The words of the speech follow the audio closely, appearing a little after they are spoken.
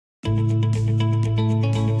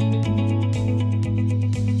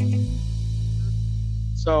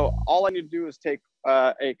So all I need to do is take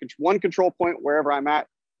one control point wherever I'm at,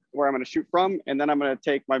 where I'm going to shoot from, and then I'm going to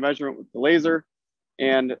take my measurement with the laser,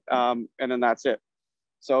 and then that's it.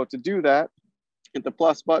 So to do that, hit the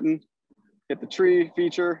plus button, hit the tree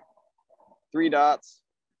feature, 3 dots,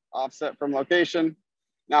 offset from location.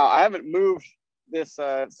 Now I haven't moved this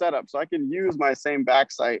setup, so I can use my same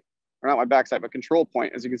back sight, or not my back sight, but control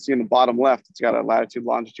point. As you can see in the bottom left, it's got a latitude,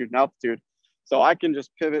 longitude, and altitude. So I can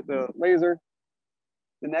just pivot the laser,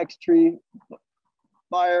 the next tree,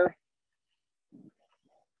 fire.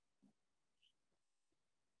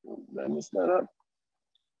 Did I mess that up?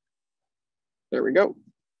 There we go.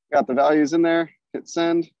 Got the values in there. Hit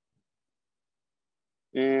send.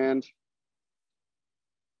 And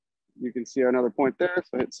you can see another point there.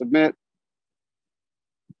 So hit submit.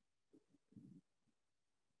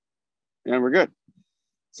 And we're good.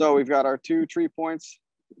 So we've got our 2 tree points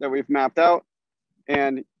that we've mapped out.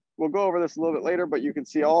 And we'll go over this a little bit later, but you can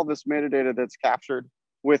see all this metadata that's captured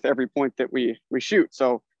with every point that we shoot.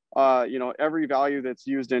 So, you know, every value that's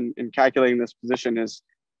used in calculating this position is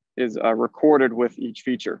recorded with each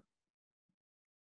feature.